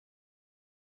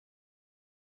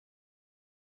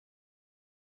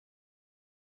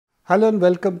Hello and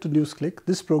welcome to NewsClick,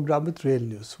 this program with Real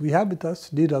News. We have with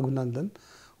us D. Raghunandan,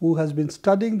 who has been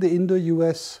studying the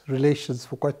Indo-US relations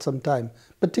for quite some time,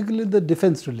 particularly the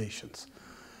defense relations.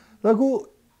 Raghu,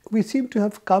 we seem to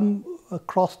have come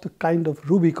across the kind of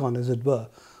Rubicon, as it were,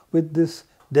 with this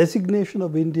designation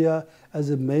of India as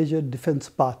a major defense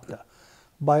partner.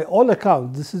 By all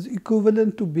accounts, this is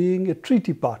equivalent to being a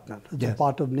treaty partner. It's a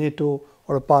part of NATO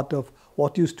or a part of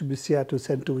what used to be Seattle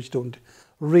Center, which don't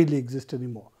really exist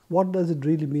anymore. What does it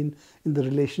really mean in the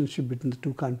relationship between the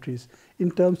two countries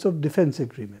in terms of defense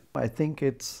agreement? I think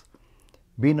it's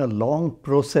been a long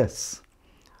process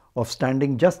of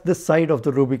standing just this side of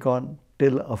the Rubicon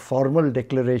till a formal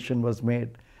declaration was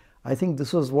made. I think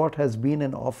this was what has been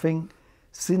an offing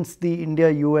since the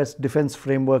India-US Defense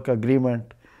Framework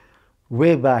Agreement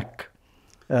way back,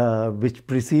 which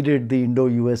preceded the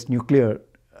Indo-US nuclear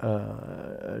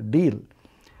deal.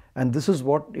 And this is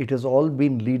what it has all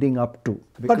been leading up to.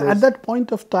 But at that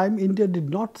point of time, India did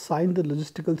not sign the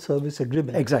Logistical Service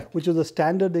Agreement, which was a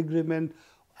standard agreement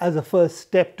as a first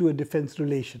step to a defense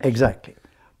relationship. Exactly.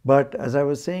 But as I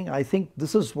was saying, I think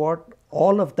this is what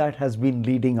all of that has been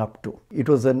leading up to. It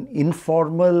was an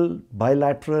informal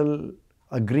bilateral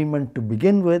agreement to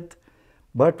begin with,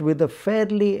 but with a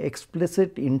fairly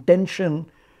explicit intention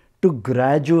to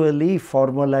gradually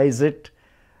formalize it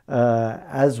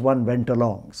as one went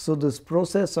along. So this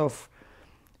process of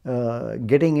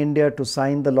getting India to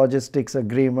sign the logistics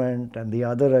agreement and the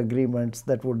other agreements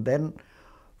that would then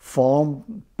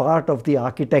form part of the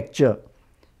architecture,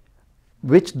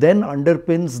 which then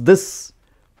underpins this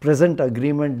present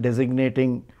agreement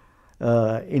designating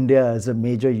India as a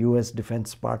major US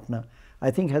defense partner,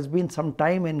 I think has been some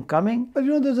time in coming. But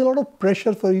there's a lot of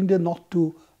pressure for India not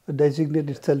to designate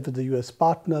itself as a US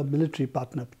partner, military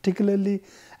partner particularly,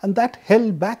 and that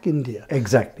held back India.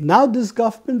 Exactly. Now this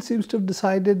government seems to have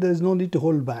decided there is no need to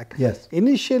hold back. Yes.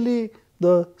 Initially,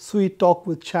 the sweet talk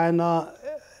with China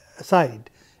aside,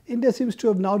 India seems to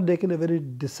have now taken a very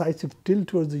decisive tilt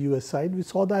towards the US side. We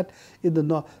saw that in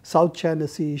the South China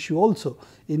Sea issue also.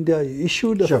 India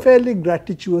issued a fairly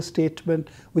gratuitous statement,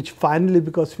 which finally,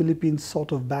 because Philippines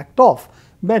sort of backed off,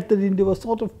 meant that India was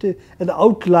sort of an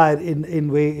outlier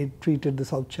in way it treated the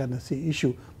South China Sea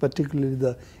issue, particularly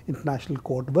the International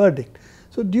Court verdict.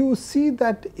 So do you see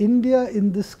that India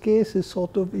in this case is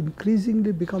sort of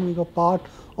increasingly becoming a part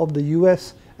of the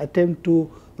US attempt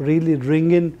to really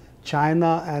ring in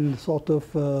China and sort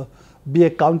of be a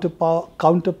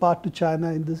counterpart to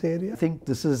China in this area? I think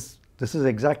this is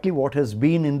exactly what has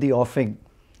been in the offing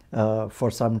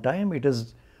for some time. It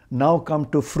has now come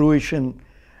to fruition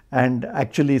and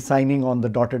actually signing on the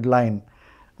dotted line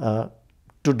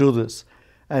to do this.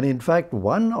 And in fact,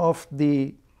 one of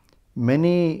the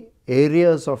many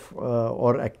areas of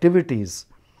or activities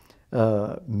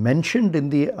mentioned in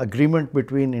the agreement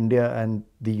between India and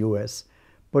the US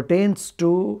pertains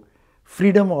to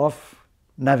freedom of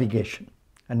navigation.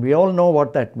 And we all know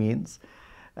what that means.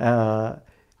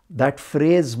 That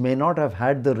phrase may not have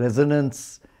had the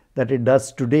resonance that it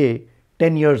does today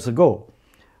 10 years ago.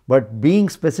 But being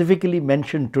specifically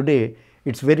mentioned today,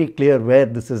 it's very clear where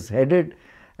this is headed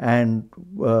and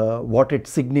what it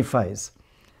signifies.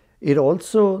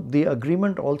 The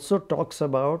agreement also talks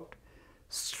about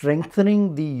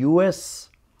strengthening the US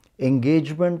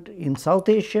engagement in South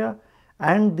Asia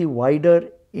and the wider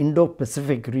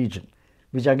Indo-Pacific region,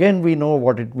 which again we know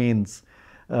what it means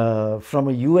from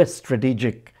a US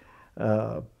strategic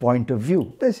point of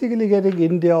view. Basically getting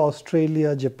India,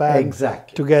 Australia, Japan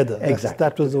together.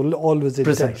 That was always the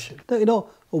intention.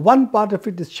 One part of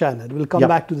it is China. We'll come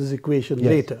back to this equation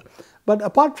later. But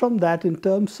apart from that, in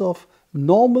terms of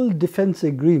normal defense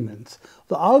agreements,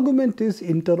 the argument is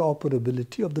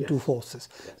interoperability of the two forces.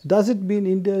 Does it mean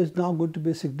India is now going to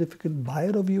be a significant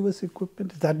buyer of US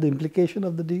equipment? Is that the implication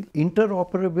of the deal?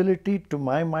 Interoperability, to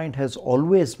my mind, has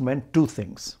always meant two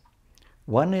things.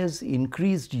 One is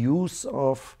increased use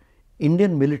of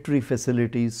Indian military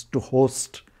facilities to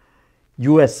host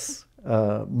US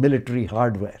military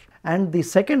hardware. And the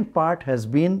second part has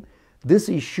been this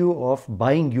issue of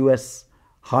buying US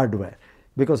hardware.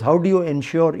 Because how do you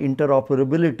ensure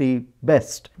interoperability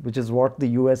best, which is what the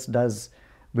US does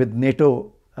with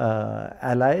NATO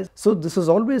allies. So this has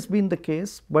always been the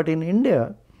case, but in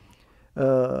India,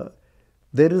 there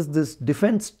is this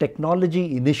Defense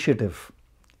Technology Initiative.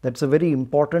 That's a very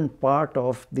important part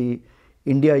of the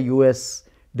India-US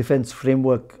Defense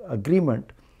Framework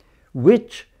Agreement,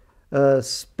 which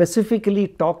specifically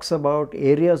talks about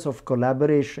areas of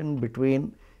collaboration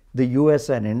between the US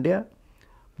and India,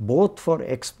 both for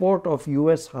export of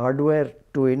US hardware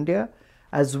to India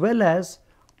as well as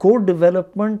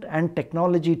co-development and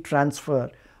technology transfer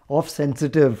of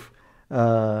sensitive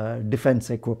defense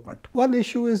equipment. One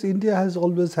issue is India has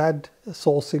always had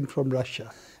sourcing from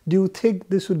Russia. Do you think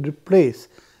this would replace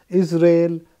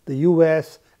Israel, the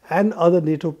US and other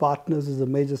NATO partners as a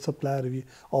major supplier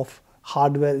of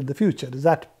hardware in the future? Is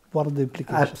that one of the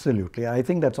implications? Absolutely. I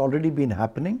think that's already been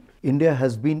happening. India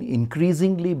has been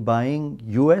increasingly buying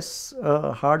US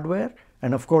hardware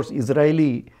and of course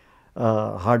Israeli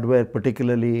hardware,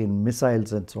 particularly in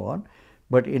missiles and so on.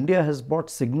 But India has bought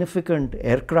significant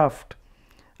aircraft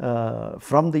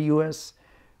from the US.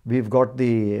 We've got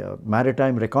the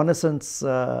maritime reconnaissance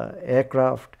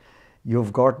aircraft.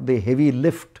 You've got the heavy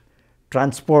lift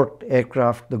transport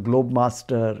aircraft, the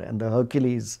Globemaster and the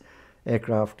Hercules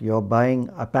aircraft. You're buying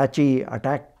Apache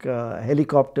attack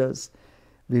helicopters.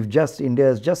 India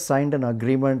has just signed an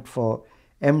agreement for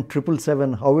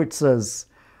M777 howitzers,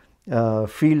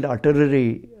 field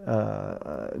artillery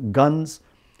guns,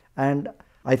 and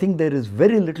I think there is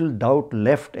very little doubt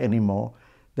left anymore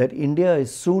that India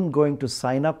is soon going to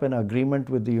sign up an agreement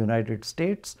with the United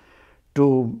States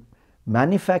to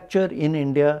manufacture in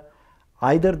India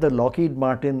either the Lockheed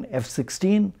Martin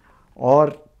F-16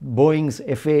 or Boeing's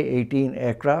FA-18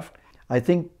 aircraft. I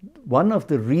think one of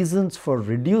the reasons for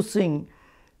reducing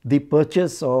the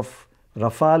purchase of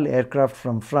Rafale aircraft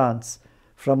from France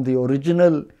from the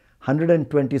original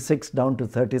 126 down to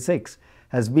 36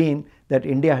 has been that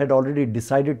India had already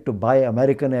decided to buy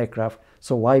American aircraft,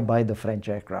 so why buy the French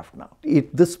aircraft now?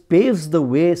 This paves the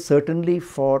way certainly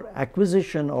for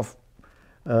acquisition of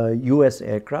US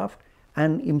aircraft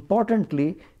and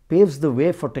importantly paves the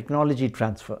way for technology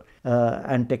transfer.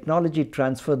 And technology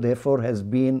transfer therefore has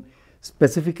been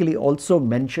specifically also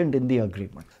mentioned in the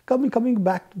agreement. Coming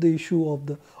back to the issue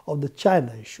of the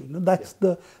China issue,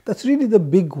 that's really the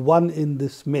big one in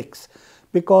this mix,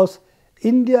 because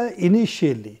India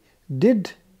initially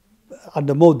did,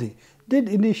 under Modi, did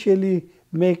initially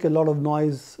make a lot of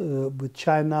noise with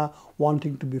China,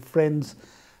 wanting to be friends.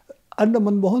 Under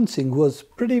Manmohan Singh, who was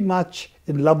pretty much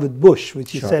in love with Bush,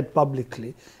 which he said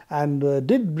publicly, and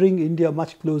did bring India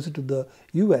much closer to the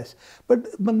US. But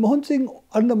under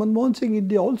Manmohan Singh,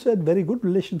 India also had very good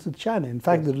relations with China. In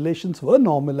fact, the relations were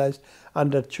normalized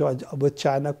with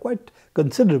China quite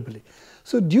considerably.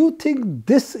 So do you think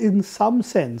this, in some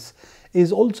sense,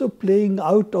 is also playing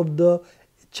out of the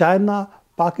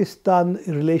China-Pakistan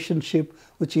relationship,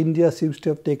 which India seems to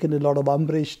have taken a lot of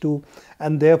umbrage to,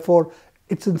 and therefore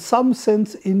it's in some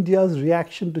sense India's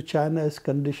reaction to China is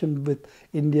conditioned with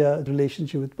India's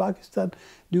relationship with Pakistan?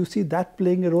 Do you see that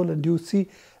playing a role, and do you see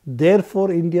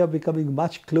therefore India becoming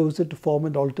much closer to form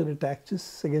an alternate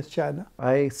axis against China?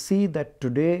 I see that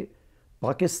today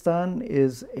Pakistan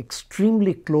is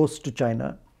extremely close to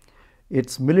China.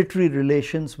 Its military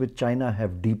relations with China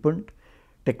have deepened.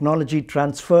 Technology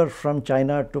transfer from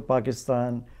China to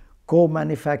Pakistan,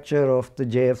 co-manufacture of the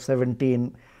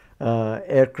JF-17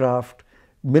 aircraft,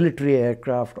 military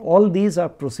aircraft, all these are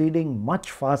proceeding much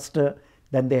faster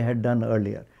than they had done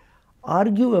earlier.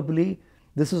 Arguably,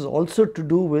 this is also to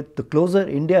do with the closer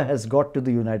India has got to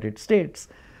the United States,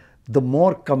 the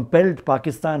more compelled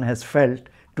Pakistan has felt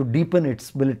to deepen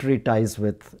its military ties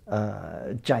with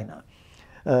China.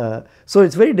 So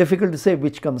it's very difficult to say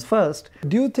which comes first.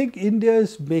 Do you think India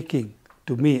is making,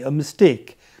 to me, a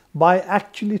mistake by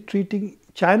actually treating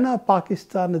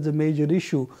China-Pakistan as a major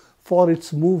issue for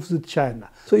its moves with China?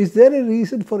 So is there a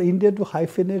reason for India to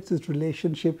hyphenate its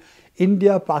relationship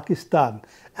India-Pakistan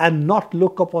and not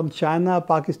look upon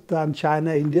China-Pakistan,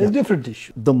 China-India as a different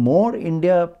issue? The more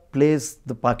India plays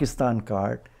the Pakistan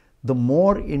card, the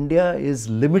more India is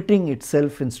limiting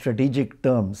itself in strategic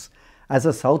terms as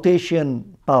a South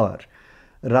Asian power,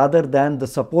 rather than the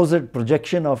supposed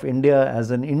projection of India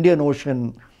as an Indian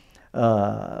Ocean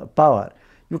power.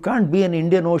 You can't be an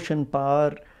Indian Ocean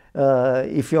power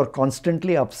if you're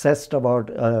constantly obsessed about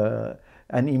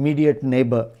an immediate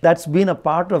neighbor. That's been a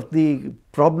part of the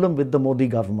problem with the Modi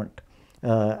government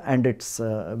and its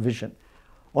vision.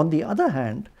 On the other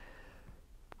hand,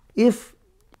 if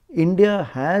India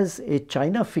has a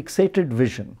China-fixated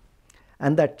vision,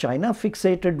 and that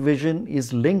China-fixated vision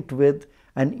is linked with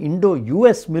an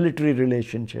Indo-US military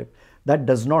relationship, that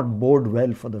does not bode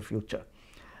well for the future.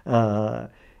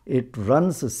 It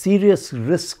runs a serious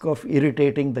risk of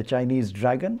irritating the Chinese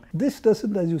dragon. This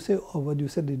doesn't, as you say, or when you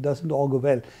said it doesn't augur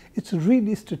well, it's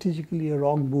really strategically a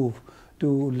wrong move to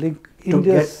link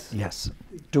India's...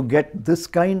 To get this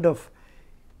kind of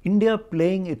India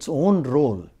playing its own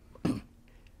role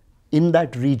in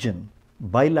that region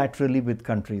bilaterally with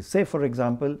countries. Say, for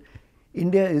example,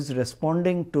 India is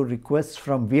responding to requests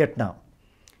from Vietnam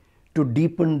to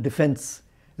deepen defense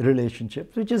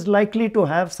relationships, which is likely to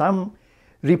have some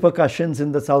repercussions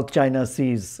in the South China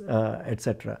Seas,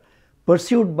 etc.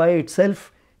 Pursued by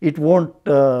itself, it won't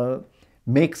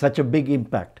make such a big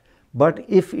impact. But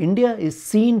if India is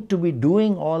seen to be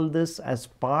doing all this as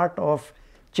part of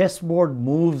chessboard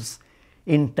moves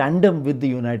in tandem with the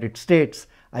United States,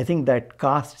 I think that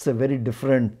casts a very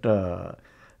different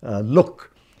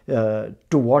look to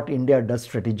what India does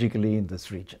strategically in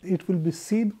this region. It will be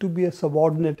seen to be a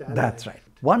subordinate ally. That's right.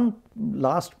 One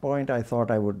last point I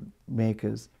thought I would make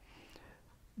is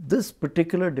this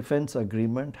particular defense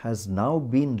agreement has now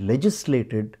been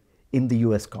legislated in the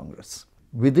US Congress.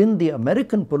 Within the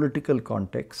American political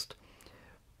context,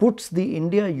 puts the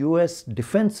India-US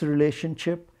defense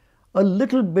relationship a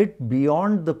little bit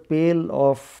beyond the pale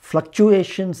of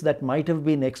fluctuations that might have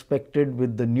been expected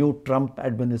with the new Trump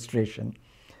administration,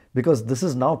 because this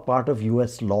is now part of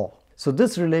US law. So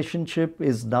this relationship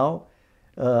is now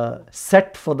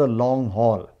set for the long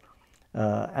haul.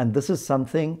 And this is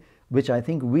something which I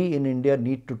think we in India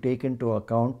need to take into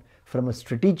account from a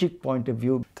strategic point of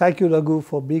view. Thank you, Raghu,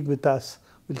 for being with us.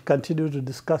 We'll continue to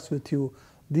discuss with you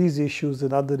these issues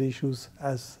and other issues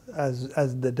as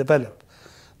they develop.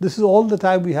 This is all the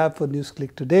time we have for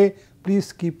NewsClick today.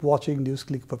 Please keep watching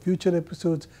NewsClick for future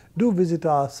episodes. Do visit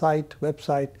our site,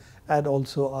 website, and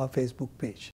also our Facebook page.